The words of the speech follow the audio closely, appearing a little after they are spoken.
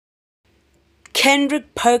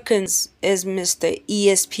Kendrick Perkins is Mr.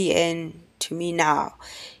 ESPN to me now.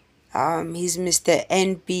 He's Mr.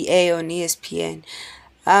 NBA on ESPN.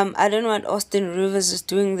 I don't know what Austin Rivers is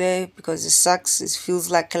doing there because it sucks. It feels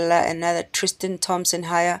like another Tristan Thompson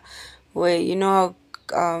hire, where you know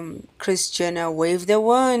how Chris Jenner waved the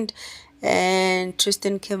wand, and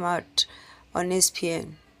Tristan came out on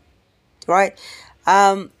ESPN, right?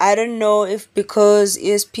 I don't know if because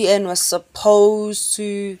ESPN was supposed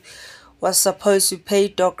to pay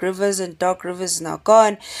Doc Rivers, and Doc Rivers is now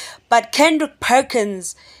gone. But Kendrick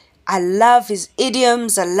Perkins, I love his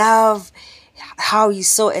idioms. I love how he's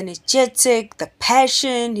so energetic, the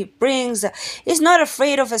passion he brings. He's not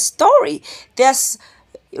afraid of a story. There's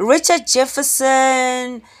Richard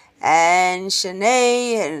Jefferson and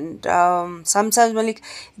Shanae and sometimes Malik.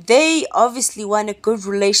 They obviously want a good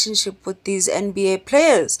relationship with these NBA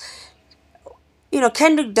players.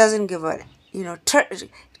 Kendrick doesn't give a,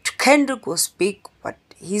 Kendrick will speak what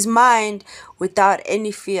his mind without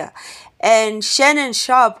any fear. And Shannon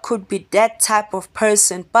Sharp could be that type of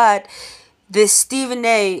person, but this Stephen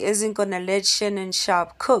A isn't gonna let Shannon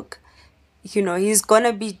Sharp cook. He's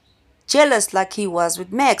gonna be jealous like he was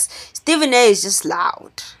with Max. Stephen A is just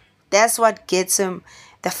loud. That's what gets him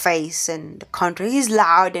the face and the country. He's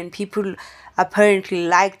loud, and people apparently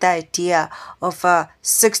like the idea of a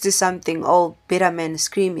 60-something old bitter man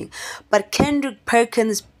screaming. But Kendrick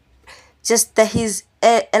Perkins, just his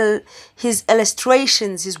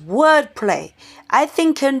illustrations, his wordplay. I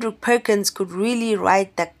think Kendrick Perkins could really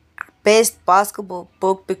write the best basketball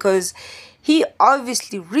book because he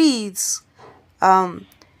obviously reads.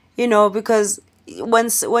 Because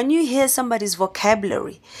when you hear somebody's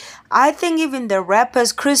vocabulary, I think even the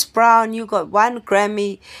rappers, Chris Brown, you got one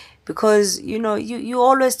Grammy because you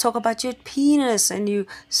always talk about your penis and you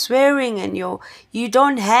swearing, and you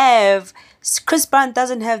don't have, Chris Brown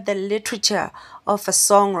doesn't have the literature of a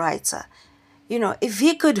songwriter. If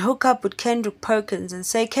he could hook up with Kendrick Perkins and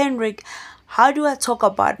say, Kendrick, how do I talk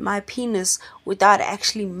about my penis without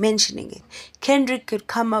actually mentioning it? Kendrick could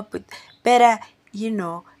come up with better,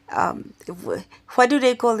 what do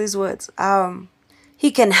they call these words? He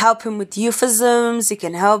can help him with euphemisms. He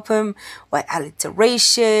can help him with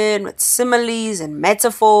alliteration, with similes and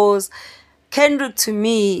metaphors. Kendrick, to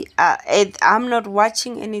me, I'm not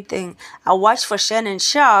watching anything. I watch for Shannon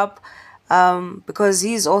Sharp because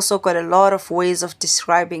he's also got a lot of ways of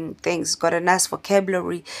describing things. He's got a nice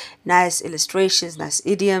vocabulary, nice illustrations, nice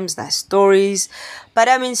idioms, nice stories. But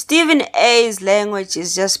Stephen A's language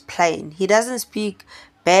is just plain. He doesn't speak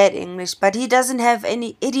bad English, but he doesn't have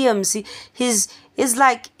any idioms. It's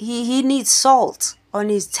like he needs salt on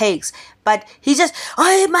his takes. But he just,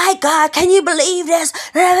 oh my God, can you believe this?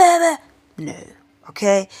 No,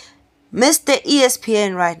 okay? Mr.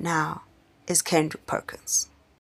 ESPN right now is Kendrick Perkins.